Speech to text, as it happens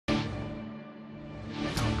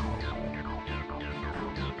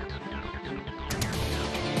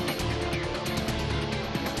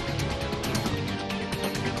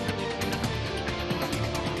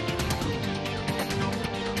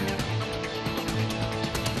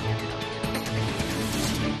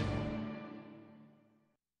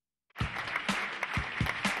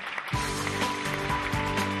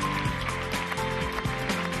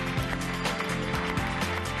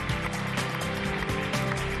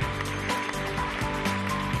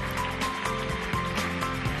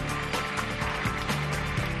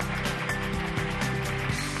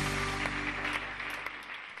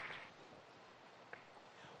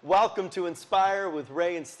Welcome to Inspire with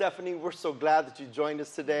Ray and Stephanie. We're so glad that you joined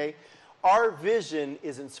us today. Our vision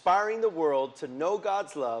is inspiring the world to know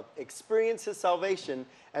God's love, experience His salvation,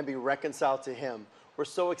 and be reconciled to Him. We're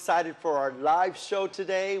so excited for our live show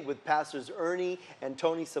today with Pastors Ernie and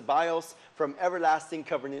Tony Ceballos from Everlasting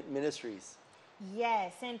Covenant Ministries.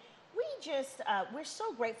 Yes, and we're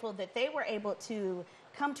so grateful that they were able to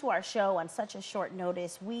come to our show on such a short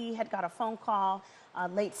notice. We had got a phone call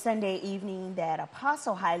late Sunday evening that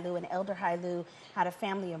Apostle Hailu and Elder Hailu had a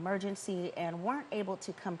family emergency and weren't able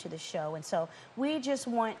to come to the show. And so we just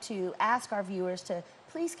want to ask our viewers to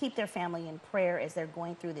please keep their family in prayer as they're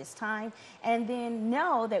going through this time, and then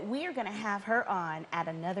know that we are going to have her on at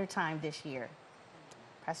another time this year.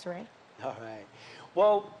 Pastor Ray? All right.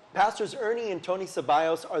 Well, Pastors Ernie and Tony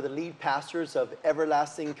Ceballos are the lead pastors of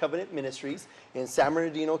Everlasting Covenant Ministries in San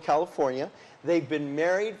Bernardino, California. They've been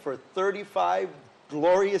married for 35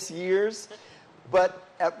 glorious years, but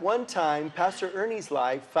at one time, Pastor Ernie's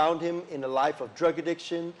life found him in a life of drug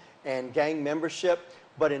addiction and gang membership.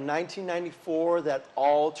 But in 1994, that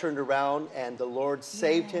all turned around and the Lord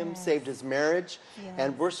saved him, saved his marriage. Yes.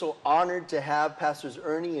 And we're so honored to have Pastors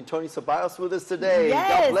Ernie and Tony Ceballos with us today.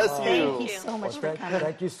 Yes. God bless you. Thank you so much for coming.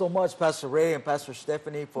 Thank you so much, Pastor Ray and Pastor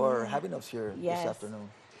Stephanie, for having us here this afternoon.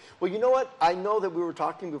 Well, you know what? I know that we were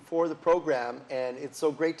talking before the program, and it's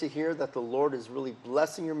so great to hear that the Lord is really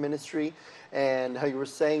blessing your ministry, and how you were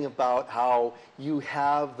saying about how you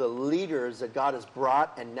have the leaders that God has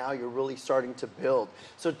brought, and now you're really starting to build.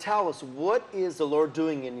 So tell us, what is the Lord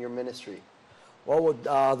doing in your ministry? Well, what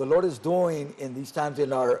the Lord is doing in these times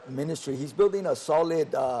in our ministry, He's building a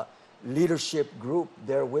solid leadership group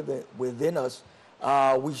there within us.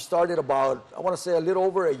 We started about, I want to say, a little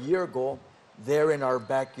over a year ago, there in our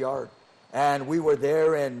backyard, and we were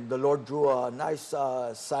there, and the Lord drew a nice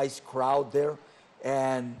sized crowd there,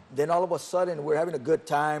 and then all of a sudden we're having a good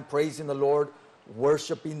time praising the Lord,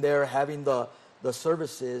 worshiping there, having the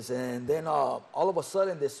services, and then all of a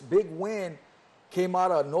sudden this big wind came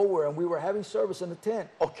out of nowhere, and we were having service in the tent.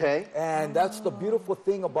 Okay. And that's the beautiful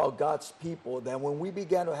thing about God's people, that when we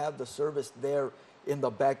began to have the service there in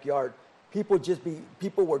the backyard, people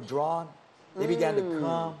were drawn. They began to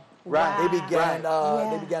come. Right.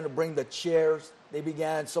 They began to bring the chairs.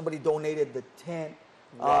 Somebody donated the tent.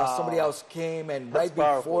 Wow. Somebody else came, and That's right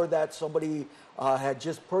powerful. before that, somebody had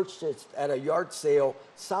just purchased at a yard sale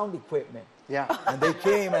sound equipment. Yeah. And they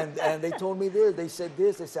came and they told me this. They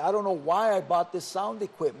said, I don't know why I bought this sound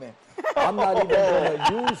equipment. I'm not even going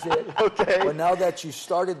to use it. Okay. But now that you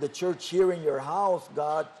started the church here in your house,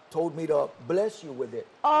 God told me to bless you with it.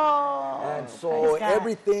 Oh. And so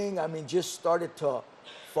everything, just started to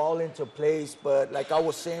fall into place. But like I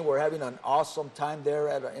was saying, we're having an awesome time there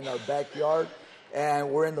in our backyard, and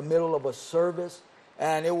we're in the middle of a service,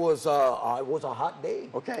 and it was a hot day.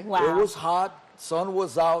 Okay. Wow. It was hot, sun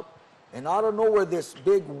was out, and out of nowhere this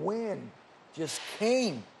big wind just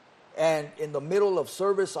came, and in the middle of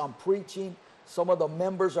service I'm preaching. Some of the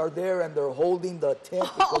members are there, and they're holding the tent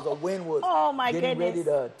because the wind was getting ready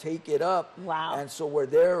to take it up. Wow. And so we're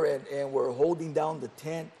there, and we're holding down the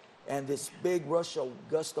tent, and this big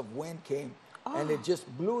gust of wind came, and it just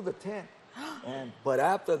blew the tent. But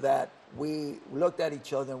after that, we looked at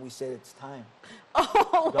each other and we said, it's time.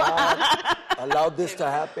 God allowed this to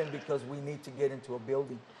happen because we need to get into a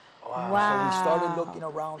building. Wow. So we started looking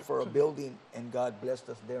around for a building, and God blessed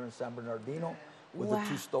us there in San Bernardino with a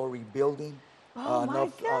 2-story building.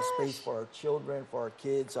 Enough space for our children, for our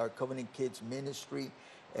kids, our Covenant Kids ministry.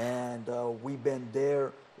 And we've been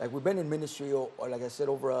there, we've been in ministry, like I said,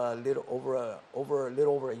 over a little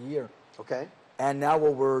over a year. Okay. And now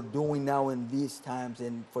what we're doing now in these times,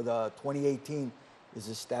 and for the 2018, is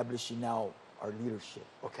establishing now our leadership.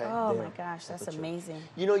 Okay. Oh my gosh, that's amazing.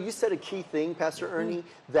 You know, you said a key thing, Pastor Ernie,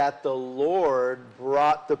 that the Lord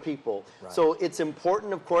brought the people. Right. So it's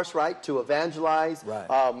important, of course, right, to evangelize, Right.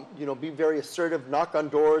 Be very assertive, knock on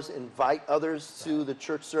doors, invite others to the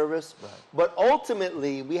church service. Right. But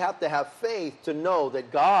ultimately, we have to have faith to know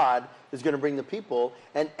that God is going to bring the people,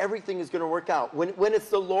 and everything is going to work out. When it's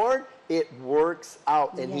the Lord, it works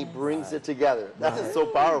out, and He brings it together. That is so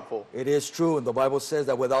powerful. It is true, and the Bible says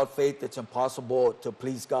that without faith, it's impossible to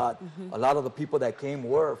please God. A lot of the people that came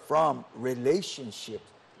were from relationships,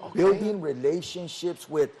 building relationships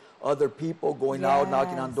with other people, going out,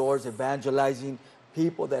 knocking on doors, evangelizing,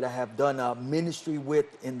 people that I have done a ministry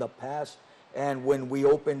with in the past. And when we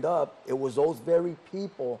opened up, it was those very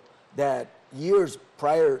people that years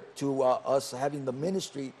prior to us having the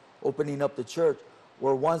ministry, opening up the church,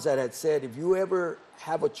 were ones that had said, if you ever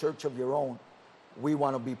have a church of your own, we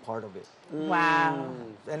want to be part of it. Wow.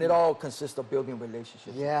 And it all consists of building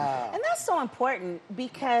relationships. Yeah. And that's so important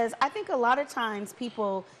because I think a lot of times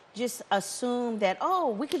people just assume that, oh,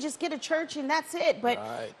 we could just get a church and that's it. But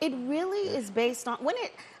it really is based on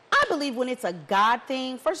I believe when it's a God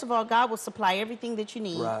thing, first of all, God will supply everything that you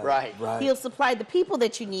need. Right. He'll supply the people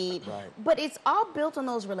that you need. Right. But it's all built on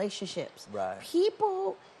those relationships. Right.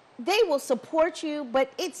 People, they will support you,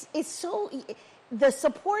 but the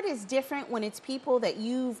support is different when it's people that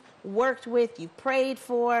you've worked with, you've prayed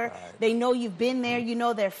for, they know you've been there, you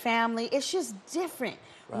know their family. It's just different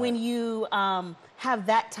when you have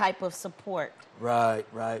that type of support. Right.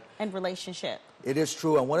 And relationship. It is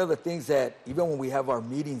true. And one of the things that, even when we have our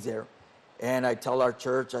meetings there, and I tell our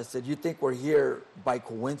church, I said, you think we're here by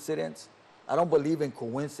coincidence? I don't believe in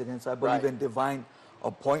coincidence. I believe in divine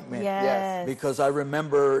appointment. Yes. Because I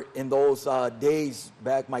remember in those days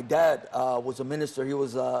back, my dad was a minister. He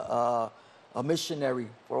was a missionary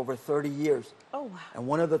for over 30 years. Oh, wow. And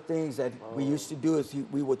one of the things that we used to do is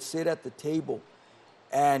we would sit at the table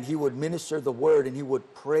and he would minister the word and he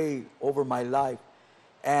would pray over my life.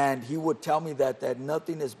 And he would tell me that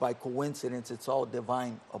nothing is by coincidence. It's all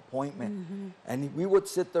divine appointment. And we would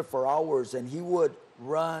sit there for hours and he would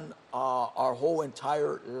run our whole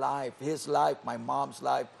entire life, his life, my mom's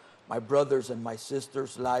life, my brother's and my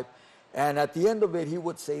sister's life. And at the end of it, he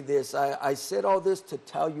would say this, I said all this to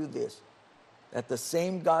tell you this, that the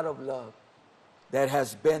same God of love that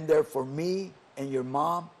has been there for me and your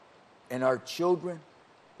mom and our children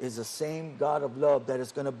is the same God of love that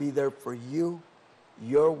is going to be there for you,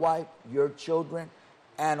 your wife, your children,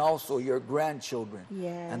 and also your grandchildren.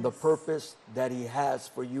 Yes. And the purpose that he has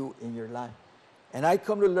for you in your life. And I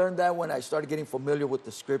come to learn that when I started getting familiar with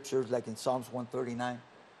the scriptures, like in Psalms 139,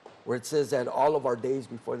 where it says that all of our days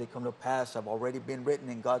before they come to pass have already been written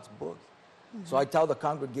in God's book. So I tell the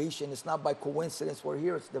congregation, it's not by coincidence we're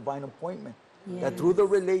here, it's divine appointment. That through the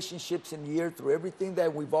relationships in the year, through everything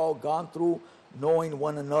that we've all gone through, knowing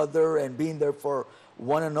one another and being there for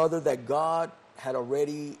one another, that God had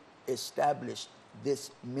already established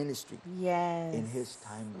this ministry in his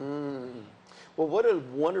time. Well, what a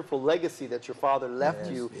wonderful legacy that your father left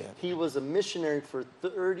you. Yes. He was a missionary for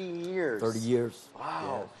 30 years. 30 years.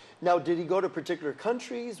 Wow. Yes. Now, did he go to particular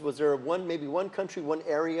countries? Was there maybe one country, one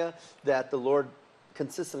area that the Lord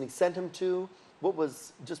consistently sent him to? What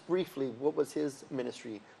was, just briefly, what was his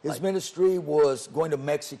ministry His like? ministry was going to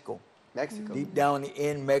Mexico. Mexico. Deep down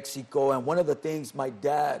in Mexico. And one of the things, my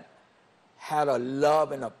dad had a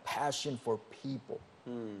love and a passion for people.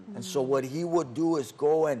 And so what he would do is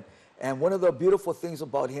go and one of the beautiful things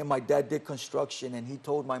about him, my dad did construction, and he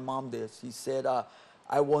told my mom this. He said,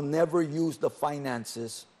 I will never use the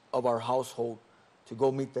finances of our household to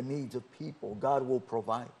go meet the needs of people. God will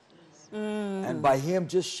provide. And by him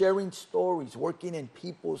just sharing stories, working in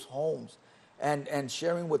people's homes, and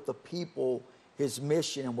sharing with the people his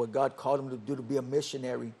mission and what God called him to do, to be a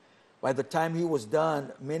missionary, by the time he was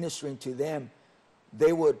done ministering to them,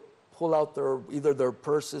 they would pull out either their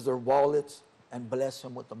purses or wallets and bless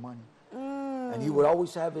him with the money. And he would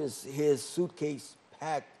always have his suitcase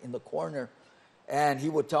packed in the corner. And he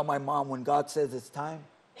would tell my mom, when God says it's time,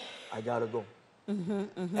 I got to go.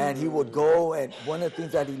 And he would go, and one of the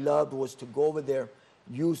things that he loved was to go over there,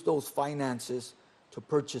 use those finances to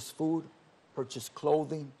purchase food, purchase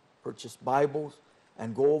clothing, purchase Bibles,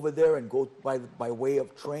 and go over there and go by way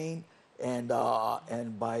of train and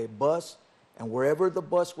by bus. And wherever the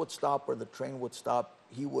bus would stop or the train would stop,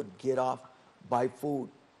 he would get off, buy food,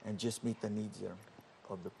 and just meet the needs there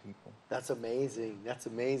of the people. That's amazing. That's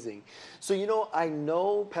amazing. So, I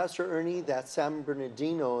know, Pastor Ernie, that San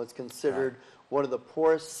Bernardino is considered one of the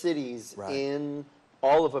poorest cities in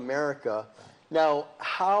all of America. Now,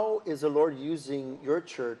 how is the Lord using your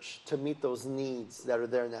church to meet those needs that are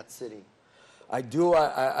there in that city? I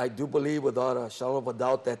do believe without a shadow of a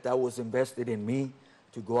doubt that was invested in me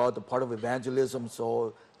to go out the part of evangelism.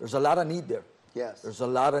 So there's a lot of need there. Yes. There's a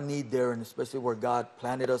lot of need there, and especially where God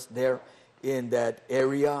planted us there in that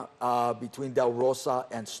area between Del Rosa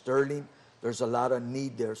and Sterling. There's a lot of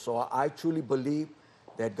need there. So I truly believe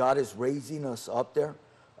that God is raising us up there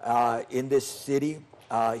in this city,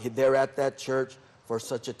 there at that church for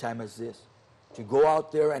such a time as this. To go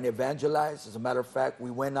out there and evangelize. As a matter of fact,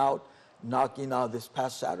 we went out knocking this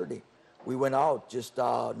past Saturday. We went out just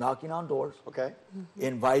knocking on doors,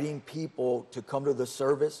 inviting people to come to the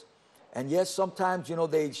service. And yes, sometimes,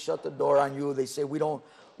 they shut the door on you. They say, we don't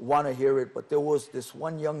want to hear it. But there was this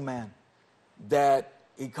one young man that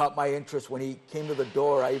he caught my interest when he came to the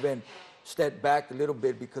door. I even stepped back a little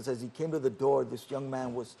bit because as he came to the door, this young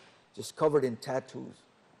man was just covered in tattoos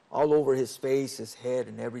all over his face, his head,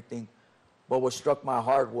 and everything. But what struck my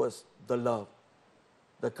heart was the love,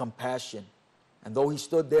 the compassion. And though he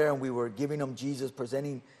stood there and we were giving him Jesus,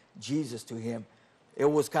 presenting Jesus to him, it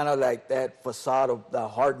was kind of like that facade of the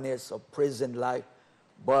hardness of prison life.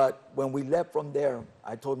 But when we left from there,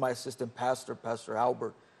 I told my assistant pastor, Pastor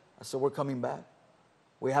Albert, I said, we're coming back.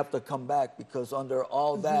 We have to come back because under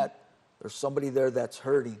all that, there's somebody there that's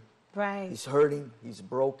hurting. Right. He's hurting, he's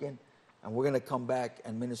broken, and we're going to come back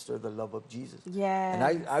and minister the love of Jesus. Yes. And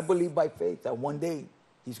I believe by faith that one day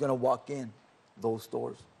he's going to walk in those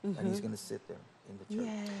doors and he's going to sit there in the church.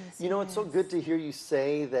 Yes. You know, it's so good to hear you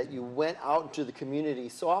say that you went out into the community.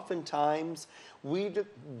 So oftentimes we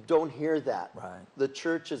don't hear that. Right. The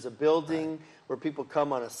church is a building where people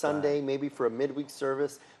come on a Sunday, maybe for a midweek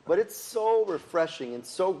service. But it's so refreshing and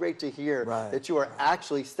so great to hear that you are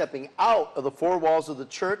actually stepping out of the four walls of the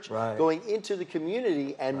church, going into the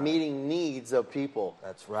community and meeting needs of people.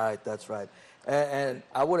 That's right, that's right. And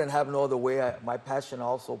I wouldn't have no other way. My passion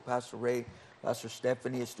also, Pastor Ray, Pastor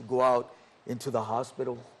Stephanie, is to go out into the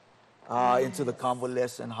hospital, into the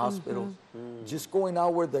convalescent hospitals, just going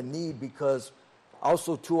out where the need, because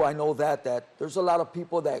also too, I know that there's a lot of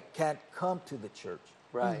people that can't come to the church.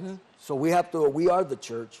 Right. So we are the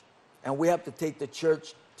church, and we have to take the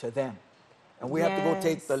church to them. And we have to go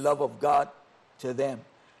take the love of God to them.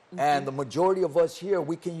 And the majority of us here,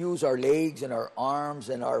 we can use our legs and our arms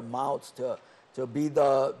and our mouths to be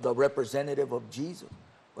the representative of Jesus.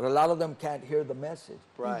 But a lot of them can't hear the message.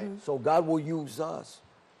 Right. So God will use us.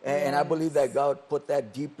 And I believe that God put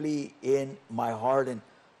that deeply in my heart. And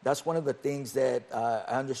that's one of the things that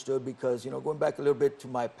I understood because, going back a little bit to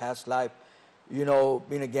my past life,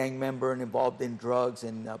 being a gang member and involved in drugs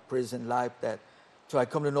and prison life, so I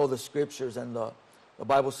come to know the scriptures, and the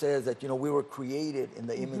Bible says that, we were created in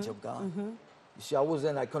the image of God. You see,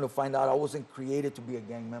 I couldn't find out I wasn't created to be a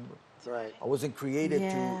gang member. That's right. I wasn't created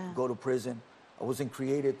to go to prison. I wasn't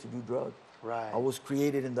created to do drugs. Right. I was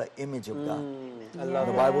created in the image of God. I love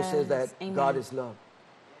The it. Bible says that God is love.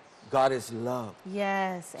 God is love.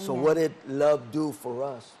 Yes. So what did love do for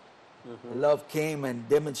us? Love came and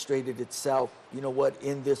demonstrated itself,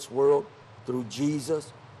 in this world through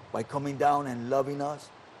Jesus, by coming down and loving us,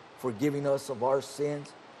 forgiving us of our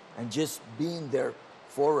sins, and just being there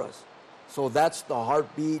for us. So that's the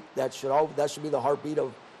heartbeat. That should be the heartbeat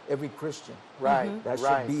of every Christian. Right. That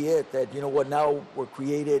should be it. That now we're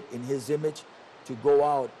created in His image to go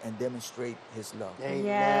out and demonstrate His love. Amen.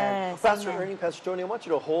 Yes, Pastor amen. Ernie, Pastor Tony, I want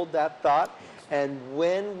you to hold that thought. And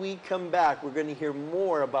when we come back, we're going to hear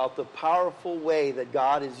more about the powerful way that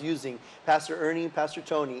God is using Pastor Ernie and Pastor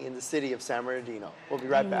Tony in the city of San Bernardino. We'll be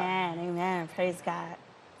right back. Amen. Amen. Praise God.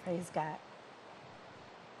 Praise God.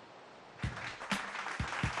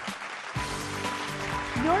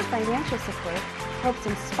 Your financial support helps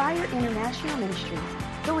Inspire International Ministries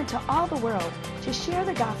go into all the world to share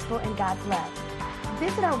the gospel and God's love.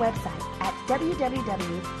 Visit our website at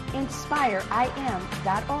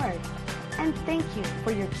www.inspireim.org. And thank you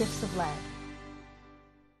for your gifts of love.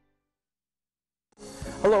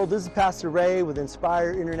 Hello, this is Pastor Ray with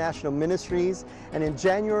Inspire International Ministries, and in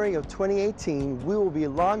January of 2018, we will be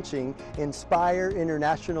launching Inspire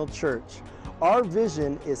International Church. Our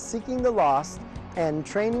vision is seeking the lost and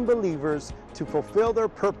training believers to fulfill their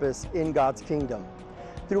purpose in God's kingdom.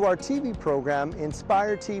 Through our TV program,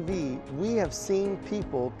 Inspire TV, we have seen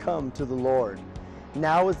people come to the Lord.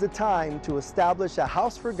 Now is the time to establish a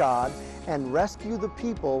house for God and rescue the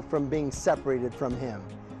people from being separated from Him.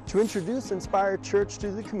 To introduce Inspire Church to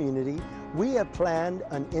the community, we have planned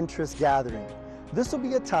an interest gathering. This will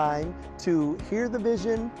be a time to hear the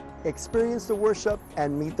vision, experience the worship,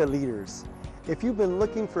 and meet the leaders. If you've been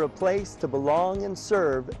looking for a place to belong and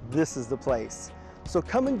serve, this is the place. So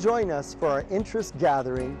come and join us for our interest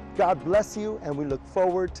gathering. God bless you, and we look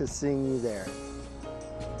forward to seeing you there.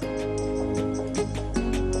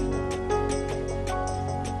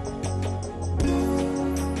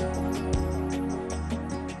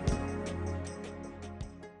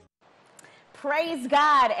 Praise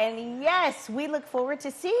God. And yes, we look forward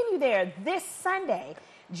to seeing you there this Sunday.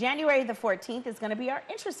 January the 14th is going to be our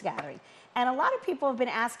interest gathering. And a lot of people have been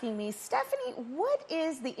asking me, Stephanie, what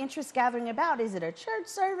is the interest gathering about? Is it a church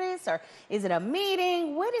service or is it a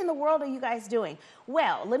meeting? What in the world are you guys doing?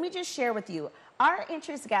 Well, let me just share with you. Our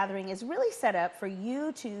interest gathering is really set up for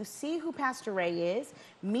you to see who Pastor Ray is,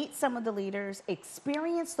 meet some of the leaders,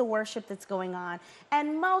 experience the worship that's going on,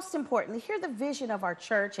 and most importantly, hear the vision of our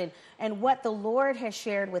church and what the Lord has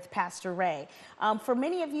shared with Pastor Ray. For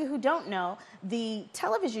many of you who don't know, the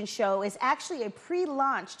television show is actually a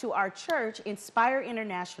pre-launch to our church, Inspire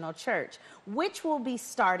International Church, which will be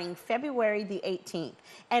starting February the 18th.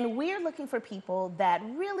 And we're looking for people that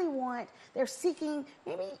really they're seeking,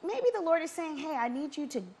 maybe the Lord is saying, hey, I need you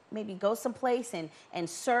to maybe go someplace and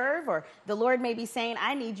serve, or the Lord may be saying,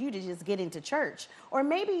 I need you to just get into church. Or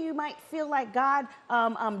maybe you might feel like God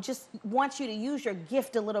just wants you to use your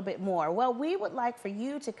gift a little bit more. Well, we would like for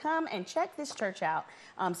you to come and check this church out,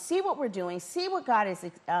 see what we're doing, see what God is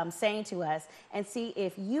saying to us, and see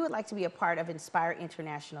if you would like to be a part of Inspire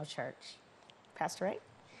International Church. Pastor Ray?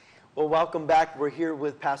 Well, welcome back. We're here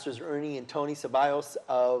with Pastors Ernie and Tony Ceballos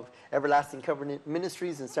of Everlasting Covenant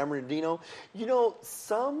Ministries in San Bernardino. You know,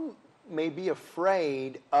 some may be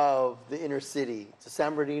afraid of the inner city. So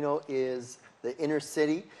San Bernardino is the inner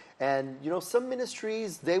city. And, you know, some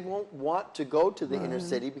ministries, they won't want to go to the inner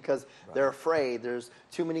city because they're afraid. There's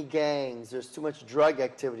too many gangs. There's too much drug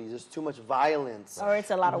activity. There's too much violence. Or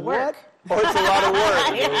it's a lot of work. Or it's a lot of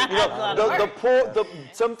work. Yeah, the poor,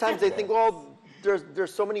 sometimes they think, well,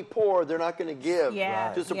 there's so many poor, they're not going to give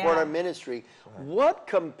to support our ministry. Right. What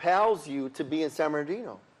compels you to be in San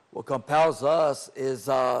Bernardino? What compels us is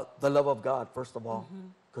the love of God, first of all,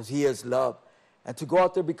 because He is love. And to go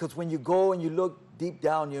out there, because when you go and you look deep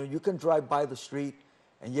down, you can drive by the street,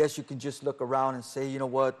 and yes, you can just look around and say, you know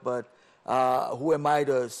what, but who am I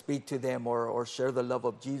to speak to them or share the love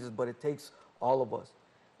of Jesus? But it takes all of us.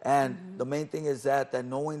 And the main thing is that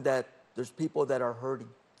knowing that there's people that are hurting.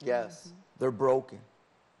 Yes. They're broken.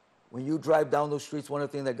 When you drive down those streets, one of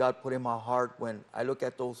the things that God put in my heart when I look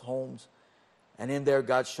at those homes, and in there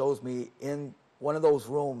God shows me in one of those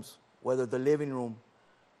rooms, whether the living room,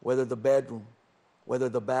 whether the bedroom, whether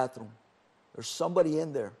the bathroom, there's somebody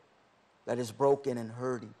in there that is broken and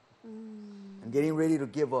hurting and getting ready to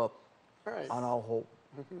give up on all hope.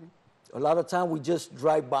 A lot of time we just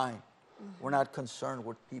drive by. We're not concerned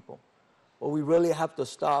with people. But we really have to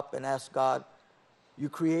stop and ask God, you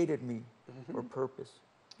created me for a purpose.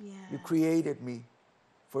 Yeah. You created me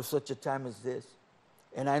for such a time as this.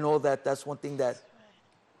 And I know that that's one thing that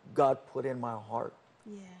God put in my heart.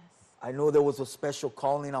 Yes. I know there was a special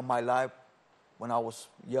calling on my life when I was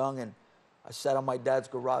young, and I sat on my dad's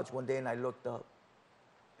garage one day and I looked up.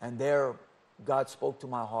 And there, God spoke to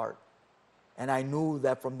my heart. And I knew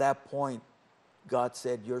that from that point, God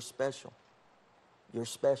said, you're special. You're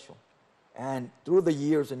special. And through the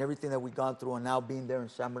years and everything that we've gone through, and now being there in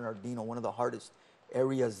San Bernardino, one of the hardest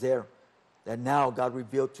areas there, that now God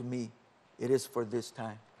revealed to me, it is for this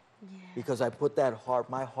time. Yeah. Because I put that heart,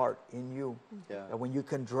 my heart in you. Yeah. That when you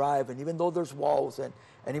can drive, and even though there's walls, and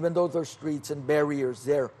even though there's streets and barriers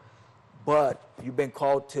there, but you've been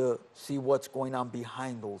called to see what's going on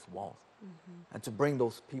behind those walls, and to bring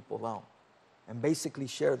those people out, and basically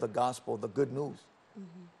share the gospel, the good news.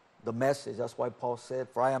 The message. That's why Paul said,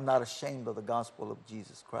 for I am not ashamed of the gospel of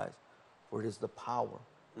Jesus Christ, for it is the power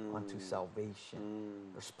unto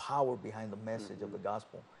salvation. There's power behind the message of the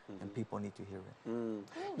gospel, and people need to hear it.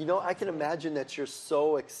 You know, I can imagine that you're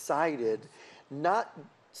so excited, not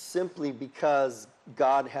simply because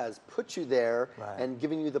God has put you there and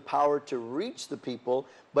given you the power to reach the people,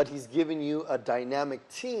 but He's given you a dynamic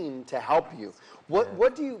team to help you.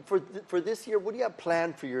 What do you, for this year, what do you have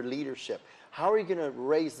planned for your leadership? How are you going to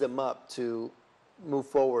raise them up to move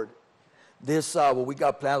forward? This, what we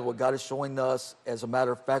got planned, what God is showing us, as a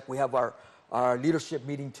matter of fact, we have our leadership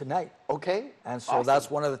meeting tonight. Okay. And so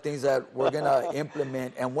that's one of the things that we're going to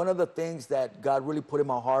implement. And one of the things that God really put in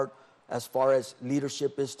my heart as far as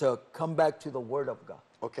leadership is to come back to the Word of God.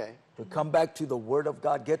 Okay. To come back to the Word of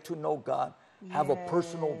God, get to know God, have a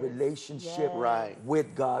personal relationship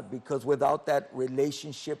with God. Because without that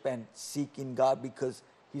relationship and seeking God, because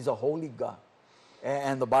He's a holy God.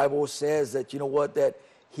 And the Bible says that, you know what, that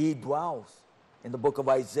He dwells. In the book of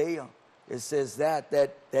Isaiah, it says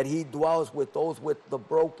that He dwells with those with the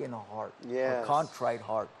broken heart, a contrite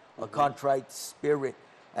heart, a contrite spirit.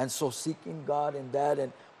 And so seeking God in that,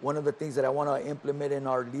 and one of the things that I want to implement in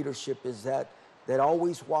our leadership is that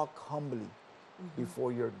always walk humbly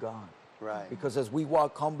before your God. Right. Because as we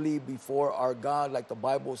walk humbly before our God, like the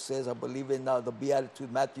Bible says, I believe in the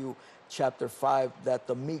Beatitude, Matthew chapter 5, that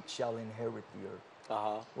the meek shall inherit the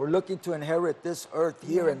earth. We're looking to inherit this earth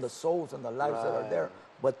here and the souls and the lives that are there.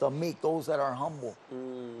 But the meek, those that are humble,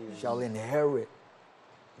 shall inherit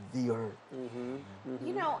the earth.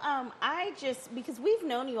 You know, I just, because we've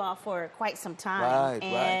known you all for quite some time, Right,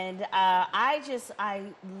 and I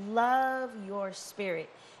love your spirit.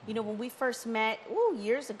 You know, when we first met,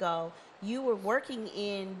 years ago, you were working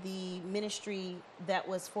in the ministry that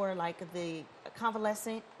was for like the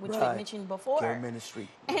convalescent, which you had mentioned before. Care ministry.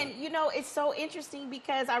 And you know, it's so interesting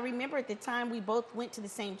because I remember at the time we both went to the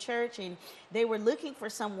same church, and they were looking for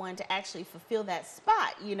someone to actually fulfill that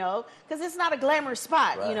spot, you know, because it's not a glamorous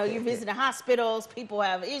spot. Right. You know, you're visiting hospitals, people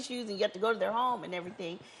have issues, and you have to go to their home and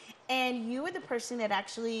everything. And you were the person that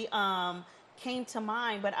actually came to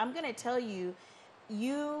mind. But I'm going to tell you,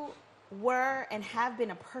 you were and have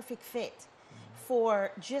been a perfect fit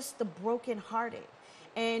for just the brokenhearted.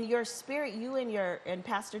 And your spirit, you and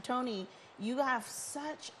Pastor Tony, you have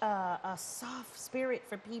such a soft spirit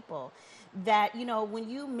for people that, you know, when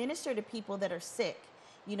you minister to people that are sick,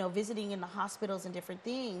 you know, visiting in the hospitals and different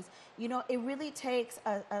things, you know, it really takes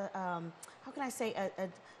how can I say,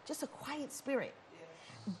 just a quiet spirit.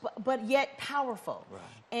 But yet powerful. Right.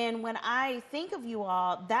 And when I think of you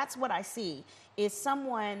all, that's what I see, is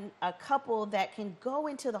someone, a couple that can go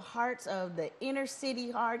into the hearts of the inner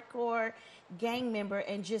city hardcore gang member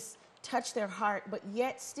and just touch their heart, but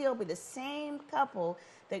yet still be the same couple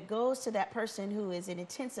that goes to that person who is in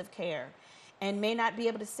intensive care and may not be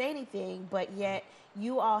able to say anything, but yet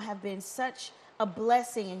you all have been such a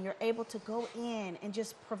blessing, and you're able to go in and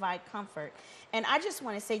just provide comfort. And I just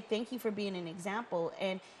want to say thank you for being an example.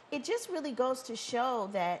 And it just really goes to show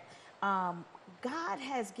that God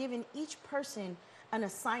has given each person an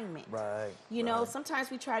assignment. Right. You know, sometimes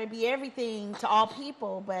we try to be everything to all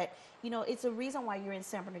people, but you know, it's a reason why you're in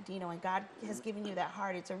San Bernardino, and God has given you that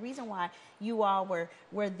heart. It's a reason why you all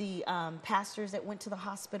were the pastors that went to the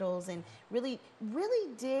hospitals and really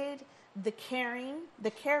did the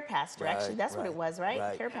care pastor, actually, that's what it was,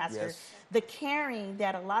 right? Care pastor. Yes. The caring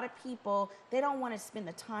that a lot of people, they don't want to spend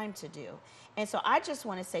the time to do. And so I just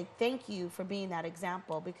want to say thank you for being that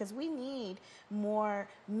example, because we need more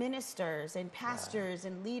ministers and pastors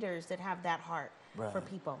and leaders that have that heart for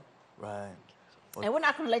people. Right. Well, and we're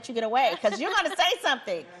not going to let you get away, because you're going to say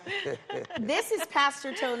something. This is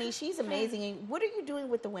Pastor Tony. She's amazing. And what are you doing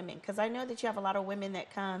with the women? Because I know that you have a lot of women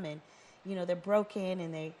that come and, you know, they're broken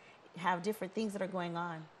and they have different things that are going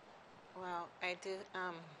on. Well, I do.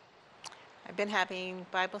 I've been having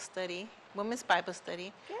Bible study, women's Bible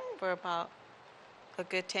study, for about a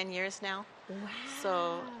good 10 years now. Wow.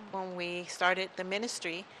 So when we started the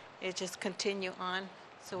ministry, it just continued on.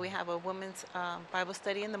 So we have a women's Bible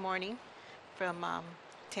study in the morning from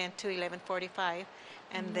 10 to 11:45.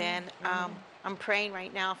 And then I'm praying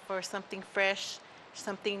right now for something fresh,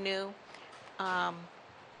 something new.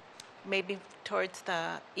 Maybe towards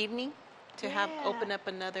the evening to have open up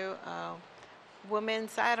another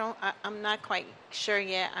women's. I'm not quite sure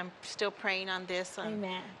yet. I'm still praying on this.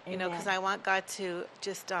 Amen. You know, because I want God to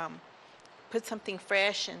just put something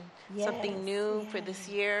fresh and something new for this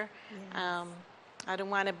year. Yes. I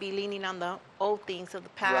don't want to be leaning on the old things of the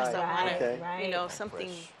past. I want to, you know,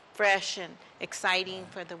 something fresh and exciting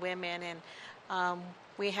for the women. And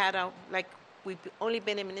we had we've only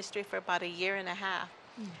been in ministry for about a year and a half.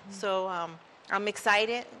 So I'm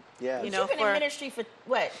excited. Yeah. You've been in ministry for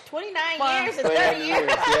what, 29 years and 30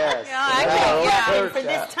 years? Yes. For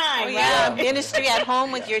this time, right? Ministry at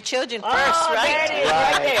home with your children first, right? There it is,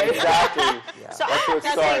 right there. Exactly. So I have to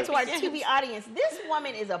say to our TV audience, this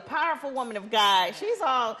woman is a powerful woman of God. She's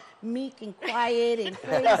all meek and quiet and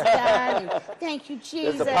praise God and thank you,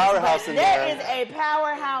 Jesus. There's a powerhouse in there. There is a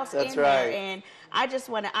powerhouse in right. there. And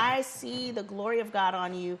I see the glory of God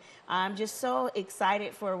on you. I'm just so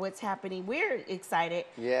excited for what's happening. We're excited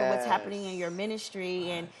for what's happening in your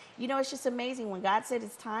ministry. And, you know, it's just amazing. When God said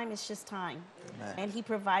it's time, it's just time. Amen. And he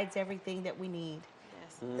provides everything that we need.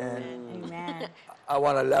 Yes. Amen. I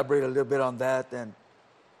want to elaborate a little bit on that. And,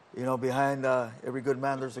 you know, behind every good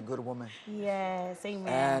man, there's a good woman. Yes, amen.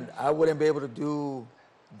 And I wouldn't be able to do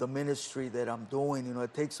the ministry that I'm doing. You know,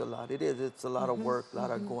 it takes a lot. It's a lot of work, a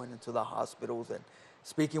lot of going into the hospitals and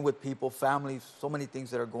speaking with people, families, so many things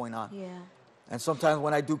that are going on. Yeah. And sometimes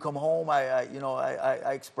when I do come home, I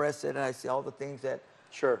express it and I say all the things that.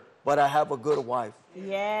 Sure. But I have a good wife.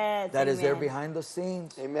 Yes. That is there behind the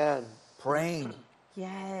scenes. Amen. Praying.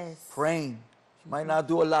 Yes. Praying. She might not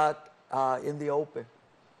do a lot in the open,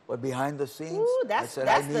 but behind the scenes. Ooh, that's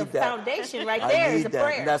the foundation right there. Is the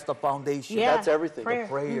prayer. And that's the foundation. Yeah. That's everything. The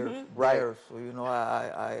prayer. Prayer. So, you know,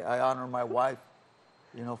 I honor my wife,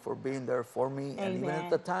 you know, for being there for me. And even at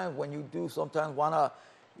the time when you do sometimes want to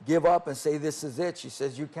give up and say this is it, she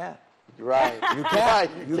says you can't. Right. You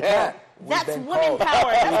can't. You can't. That's women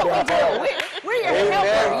power. That's what we do. We're your Amen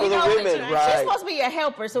helper. for You the know, women. she's Right. supposed to be your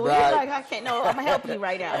helper. So when Right. you're like, I can't, no, I'm going to help you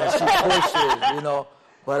right now. She pushes, you know.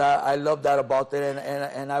 But I love that about it,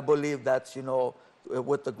 and I believe that's, you know,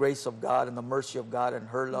 with the grace of God and the mercy of God and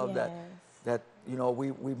her love Yes. that you know,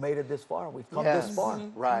 we made it this far. We've come Yes. this far.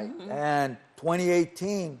 Right. And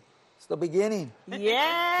 2018, it's the beginning.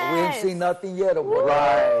 Yes. We ain't seen nothing yet of what Right.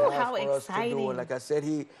 God has How for us to do. exciting. And like I said,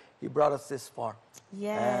 he brought us this far.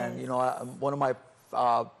 Yes. And, you know, one of my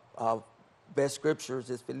best scriptures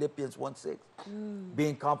is Philippians 1:6.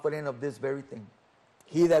 Being confident of this very thing.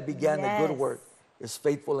 He that began the good Yes. work is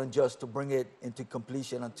faithful and just to bring it into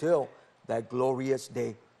completion until that glorious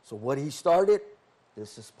day. So what he started,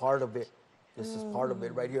 this is part of it. This is part of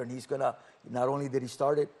it right here. And he's going to, not only did he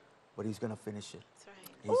start it, but he's going to finish it. That's right.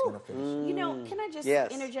 He's going to finish it. You know, can I just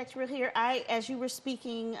Yes. interject real here? As you were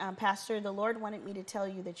speaking, Pastor, the Lord wanted me to tell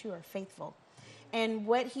you that you are faithful. And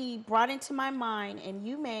what he brought into my mind, and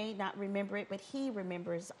you may not remember it, but he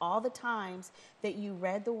remembers all the times that you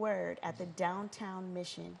read the word at the downtown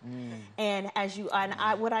mission. And as you,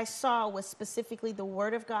 what I saw was specifically the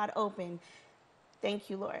word of God open. Thank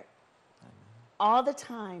you, Lord. All the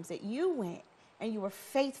times that you went and you were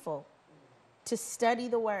faithful to study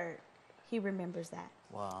the word, he remembers that.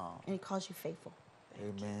 Wow. And he calls you faithful.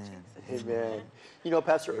 Amen. Amen. You know,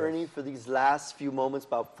 Pastor Ernie, for these last few moments,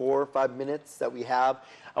 about 4 or 5 minutes that we have,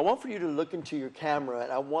 I want for you to look into your camera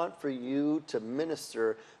and I want for you to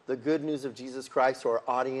minister the good news of Jesus Christ to our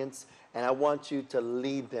audience, and I want you to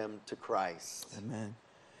lead them to Christ. Amen.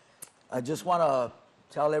 I just want to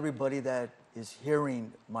tell everybody that is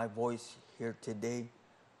hearing my voice here today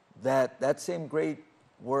that that same great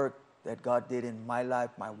work that God did in my life,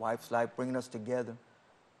 my wife's life, bringing us together,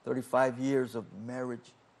 35 years of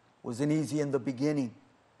marriage, wasn't easy in the beginning,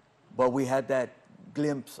 but we had that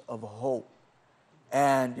glimpse of hope.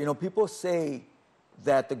 And, you know, people say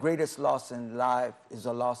that the greatest loss in life is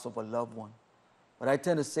the loss of a loved one. But I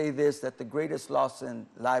tend to say this, that the greatest loss in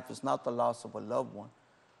life is not the loss of a loved one.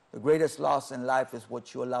 The greatest loss in life is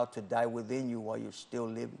what you allow to die within you while you're still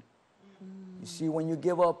living. You see, when you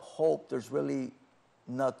give up hope, there's really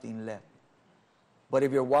nothing left. But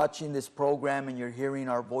if you're watching this program and you're hearing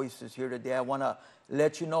our voices here today, I want to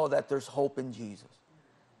let you know that there's hope in Jesus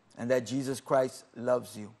and that Jesus Christ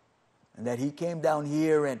loves you and that he came down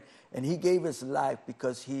here and he gave his life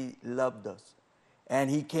because he loved us. And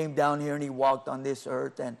he came down here and he walked on this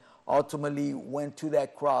earth and ultimately went to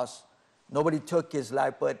that cross. Nobody took his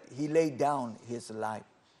life, but he laid down his life.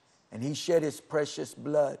 And he shed his precious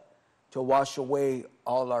blood to wash away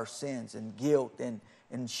all our sins and guilt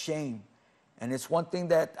and shame. And it's one thing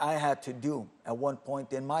that I had to do at one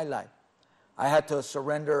point in my life. I had to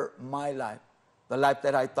surrender my life, the life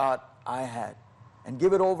that I thought I had, and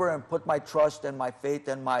give it over and put my trust and my faith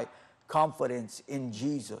and my confidence in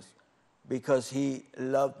Jesus because he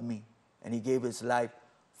loved me and he gave his life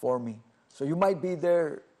for me. So you might be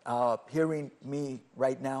there hearing me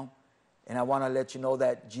right now, and I want to let you know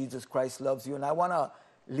that Jesus Christ loves you. And I want to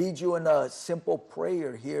lead you in a simple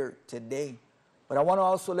prayer here today. But I want to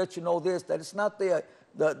also let you know this, that it's not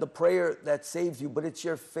the prayer that saves you, but it's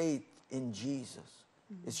your faith in Jesus.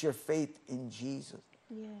 Mm-hmm. It's your faith in Jesus.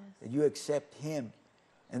 Yes. That you accept him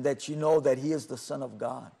and that you know that he is the Son of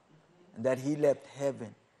God and that he left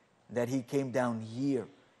heaven, that he came down here.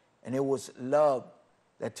 And it was love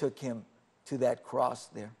that took him to that cross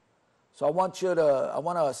there. So I want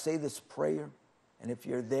to say this prayer. And if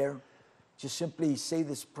you're there, just simply say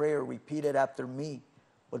this prayer, repeat it after me,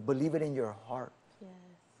 but believe it in your heart. Yes.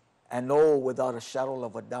 And know without a shadow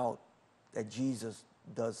of a doubt that Jesus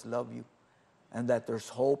does love you and that there's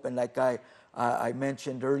hope. And like I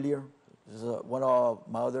mentioned earlier, one of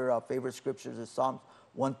my other favorite scriptures is Psalms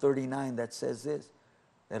 139 that says this,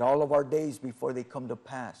 that all of our days before they come to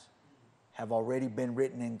pass have already been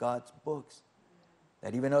written in God's books.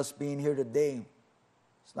 That even us being here today,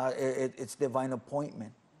 it's divine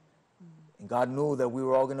appointment. And God knew that we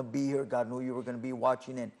were all going to be here. God knew you were going to be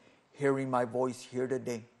watching and hearing my voice here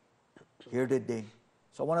today. Here today.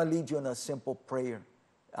 So I want to lead you in a simple prayer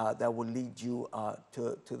that will lead you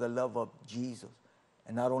to the love of Jesus.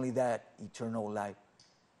 And not only that, eternal life.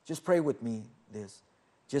 Just pray with me this.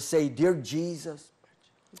 Just say, Dear Jesus,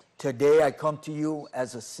 today I come to you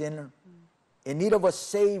as a sinner in need of a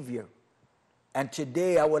Savior. And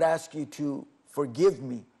today I would ask you to forgive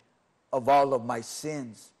me of all of my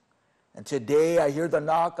sins. And today I hear the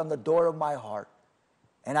knock on the door of my heart.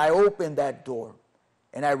 And I open that door.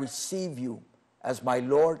 And I receive you as my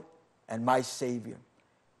Lord and my Savior.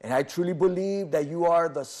 And I truly believe that you are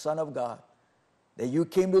the Son of God. That you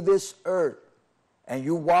came to this earth. And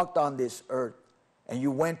you walked on this earth. and you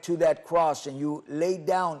went to that cross and you laid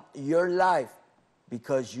down your life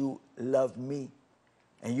because you loved me.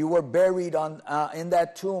 And you were buried in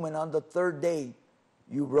that tomb, and on the third day,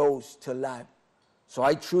 you rose to life. So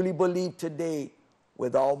I truly believe today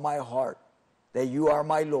with all my heart that you are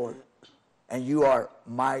my Lord and you are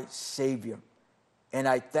my Savior. And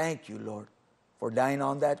I thank you, Lord, for dying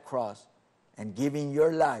on that cross and giving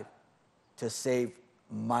your life to save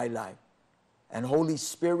my life. And Holy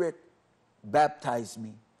Spirit, baptize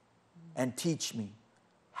me and teach me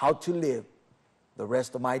how to live the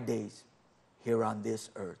rest of my days here on this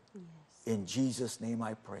earth. Yes. In Jesus' name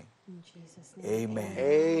I pray. In Jesus' name. Amen.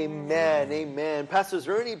 Amen. Amen. Pastors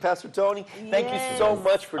Ernie, Pastor Tony, thank Yes. you so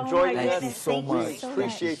much for Oh my joining us. Thank you so Thank you much. so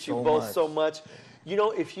Appreciate Thank you so both much. so much. You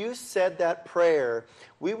know, if you said that prayer,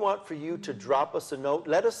 we want for you to drop us a note.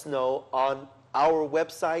 Let us know on our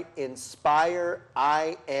website,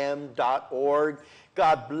 inspireim.org.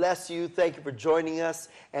 God bless you. Thank you for joining us.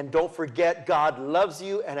 And don't forget, God loves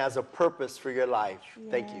you and has a purpose for your life.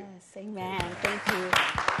 Thank you. Yes, amen. Thank you.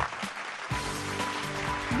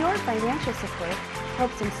 Your financial support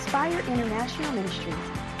helps Inspire International Ministries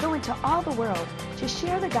go into all the world to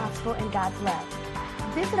share the gospel and God's love.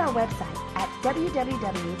 Visit our website at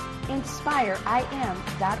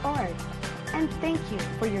www.inspireim.org. And thank you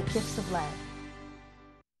for your gifts of love.